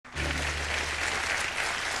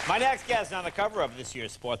My next guest on the cover of this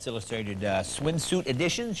year's Sports Illustrated swimsuit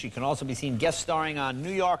edition. She can also be seen guest starring on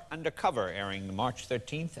New York Undercover, airing March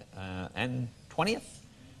 13th and 20th?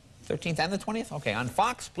 13th and the 20th? Okay, on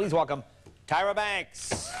Fox. Please welcome Tyra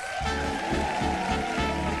Banks.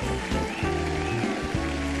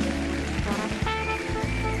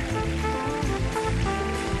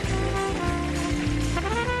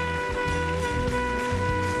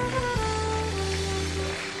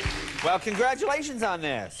 Well, congratulations on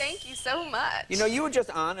this. Thank you so much. You know, you were just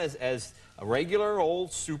on as a regular old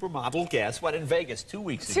supermodel guest, what, in Vegas 2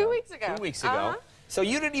 weeks ago? 2 weeks ago. 2 weeks ago. So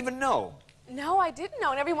you didn't even know? No, I didn't know.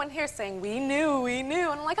 And everyone here is saying, we knew. And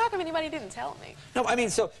I'm like, how come anybody didn't tell me? No, I mean,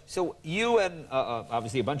 so you and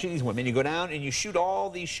obviously a bunch of these women, you go down and you shoot all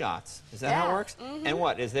these shots. Is that how it works? Mm-hmm. And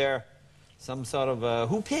what, is there some sort of,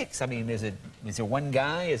 who picks? I mean, is there one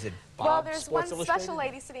guy? Is it Bob? Well, there's Sports one special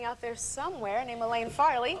lady sitting out there somewhere named Elaine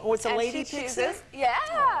Farley. Oh, it's a lady she picks chooses. it? Yeah.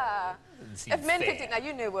 Oh, if men picked it, now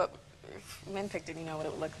you knew what. If men picked it, you know what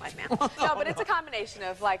it would look like now. No, but it's a combination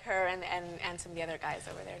of like her and some of the other guys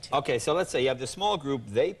over there too. Okay, so let's say you have the small group,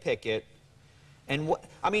 they pick it, and what,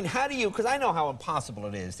 I mean, how do you, because I know how impossible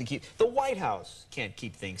it is to keep, the White House can't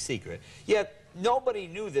keep things secret, yet nobody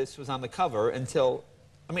knew this was on the cover until,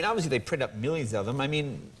 I mean, obviously they print up millions of them. I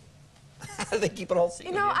mean, how do they keep it all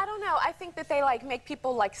secret? You know, I don't know. I think that they like make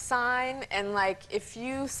people like sign, and like if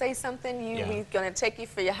you say something, we're gonna take you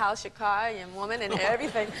for your house, your car, your woman, and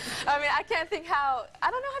everything. I mean, I can't think how.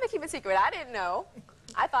 I don't know how to keep it secret. I didn't know.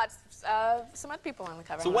 I thought some other people on the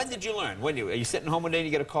cover. So when did you learn? When are you sitting home one day and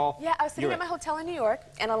you get a call? Yeah, I was sitting at my hotel in New York,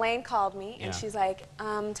 and Elaine called me, and she's like,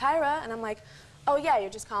 Tyra, and I'm like, oh yeah,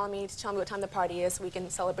 you're just calling me to tell me what time the party is so we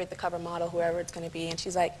can celebrate the cover model, whoever it's gonna be. And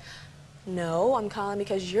she's like, no, I'm calling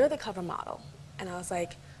because you're the cover model. And I was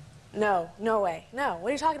like, no, no way, no, what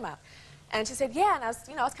are you talking about? And she said, yeah, and I was,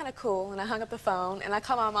 you know, I was kind of cool, and I hung up the phone, and I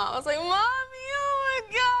called my mom. I was like, Mommy, oh my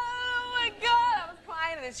God, oh my God. I was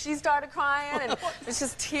crying, and then she started crying, and it was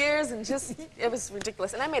just tears, and just, it was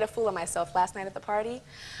ridiculous. And I made a fool of myself last night at the party.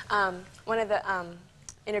 One of the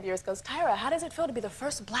interviewers goes, Tyra, how does it feel to be the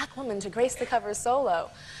first black woman to grace the cover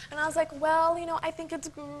solo? And I was like, well, you know, I think it's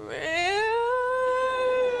great.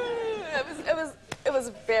 It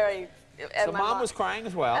was very. So mom was crying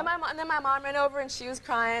as well. And then my mom ran over and she was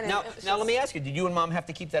crying. Now let me ask you, did you and mom have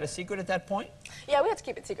to keep that a secret at that point? Yeah, we had to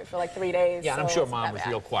keep it secret for like 3 days. Yeah, and I'm sure mom was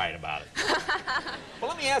real quiet about it.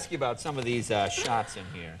 Well, let me ask you about some of these shots in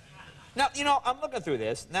here. Now, you know, I'm looking through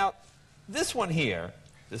this. Now, this one here,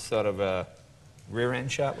 this sort of rear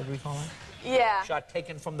end shot, what do we call it? Yeah. Shot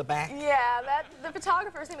taken from the back? Yeah, the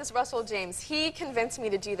photographer's name is Russell James. He convinced me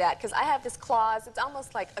to do that because I have this clause. It's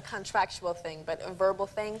almost like a contractual thing, but a verbal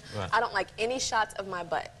thing. Right. I don't like any shots of my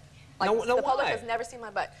butt. Like, the public has never seen my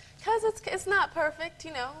butt. Because it's not perfect,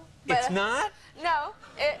 you know. But, it's not? No.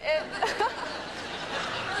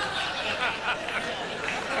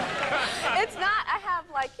 It's not. I have,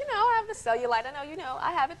 like, you know, I have the cellulite. I know you know.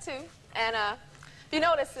 I have it too. And if you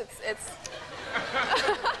notice, it's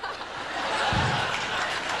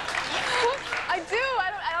I do.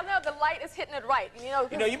 I don't know. The light is hitting it right. You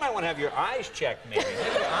know, you might want to have your eyes checked, maybe.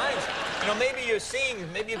 Maybe your eyes. You know, maybe you're seeing.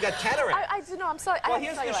 Maybe you've got cataract. I do know. I'm sorry. Well,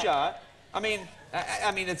 here's the shot. I mean,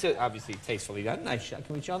 it's obviously tastefully done. Nice shot.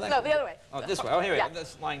 Can we show that? No, the other way. Oh, this way. Oh, here we go.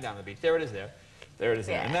 That's lying down on the beach. There it is. There. There it is.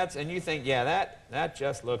 Yeah. There. And you think, yeah, that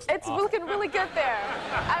just looks. It's awesome. looking really good there.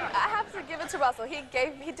 I have to give it to Russell. He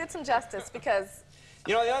did some justice because.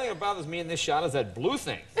 You know, the only thing that bothers me in this shot is that blue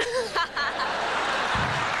thing. Really?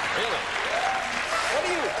 What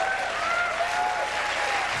do you...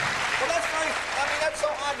 Well, that's very... I mean, that's so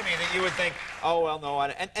odd to me that you would think, oh, well, no,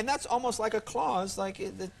 and that's almost like a clause, like,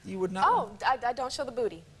 that you would not... Oh, I don't show the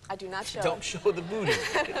booty. I do not show. Don't show the booty.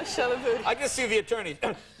 I don't show the booty. I just see the attorneys.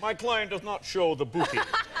 My client does not show the booty.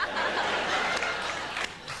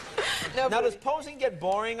 No now, booty. does posing get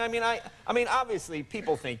boring? I mean, obviously,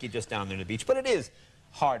 people think you're just down there on the beach, but it is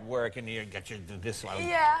hard work, and you get your this one.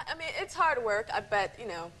 Yeah, I mean, it's hard work, I bet, you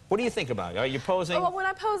know. What do you think about it? Are you posing? Well, when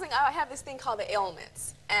I'm posing, I have this thing called the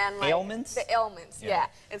ailments. And like, ailments? The ailments, yeah.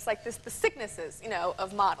 It's like the sicknesses, you know,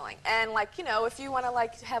 of modeling. And like, you know, if you want to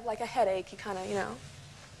like have like a headache, you kind of, you know,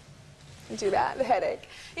 do that, the headache.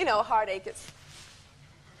 You know, a heartache, it's,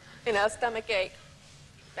 you know, stomach ache,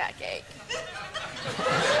 backache.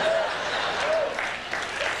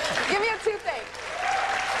 Give me a toothache.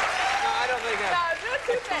 No, I don't think No, do a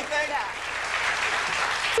toothache. Toothache? Yeah.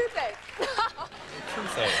 Toothache.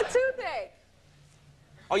 Toothache. Toothache.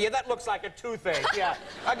 Oh, yeah, that looks like a toothache, yeah.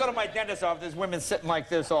 I go to my dentist's office, there's women sitting like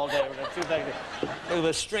this all day with a toothache. With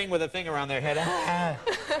a string with a thing around their head.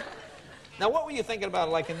 Now, what were you thinking about,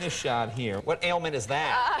 like, in this shot here? What ailment is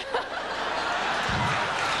that?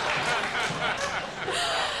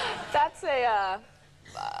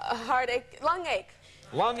 heartache, lung ache.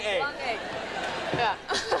 Lung ache. Lung ache. Yeah.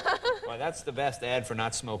 Well, that's the best ad for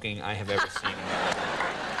not smoking I have ever seen.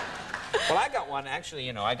 Well, I got one, actually,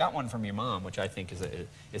 you know, I got one from your mom, which I think is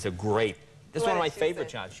a great, this is one of my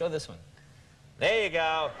favorite shots. Show this one. There you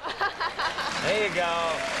go. There you go.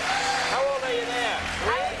 How old are you there?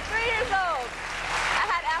 I was 3 years old. I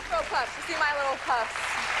had Afro puffs. You see my little puffs?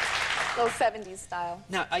 Little 70s style.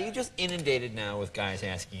 Now, are you just inundated now with guys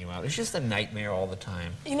asking you out? It's just a nightmare all the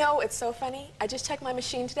time. You know, it's so funny. I just checked my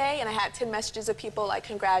machine today, and I had 10 messages of people, like,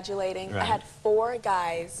 congratulating. Right. I had 4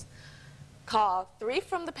 guys call, 3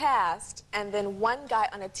 from the past, and then 1 guy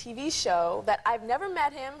on a TV show that I've never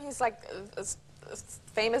met him. He's like a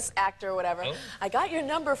famous actor or whatever. Oh. I got your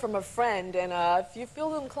number from a friend, and if you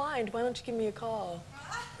feel inclined, why don't you give me a call?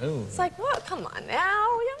 Ooh. It's like, well, come on now.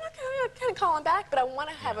 I'm not going to call him back, but I want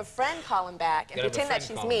to have a friend call him back and pretend that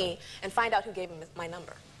she's me and find out who gave him my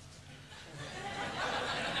number.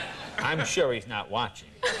 I'm sure he's not watching.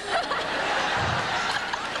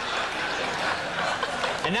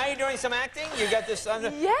 And now you're doing some acting? You got this under...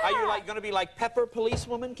 Yeah. Are you like going to be like Pepper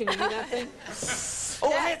Policewoman? Can you do that thing? Oh,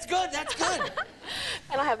 that's good, that's good.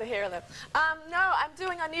 I don't have the hair left. No, I'm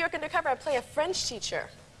doing on New York Undercover. I play a French teacher.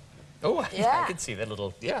 Oh, Yeah. I can see that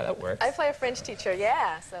little... Yeah, that works. I play a French teacher,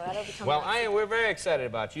 yeah, so that'll become... Well, we're very excited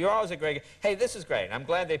about you. You're always a great... Hey, this is great. I'm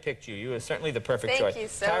glad they picked you. You are certainly the perfect choice. Thank you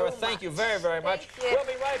so Tyra, much. thank you very, very much. Thank you.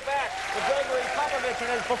 We'll be right back with Gregory Popovich and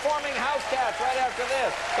his performing house cats right after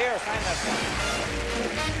this. Here, sign that.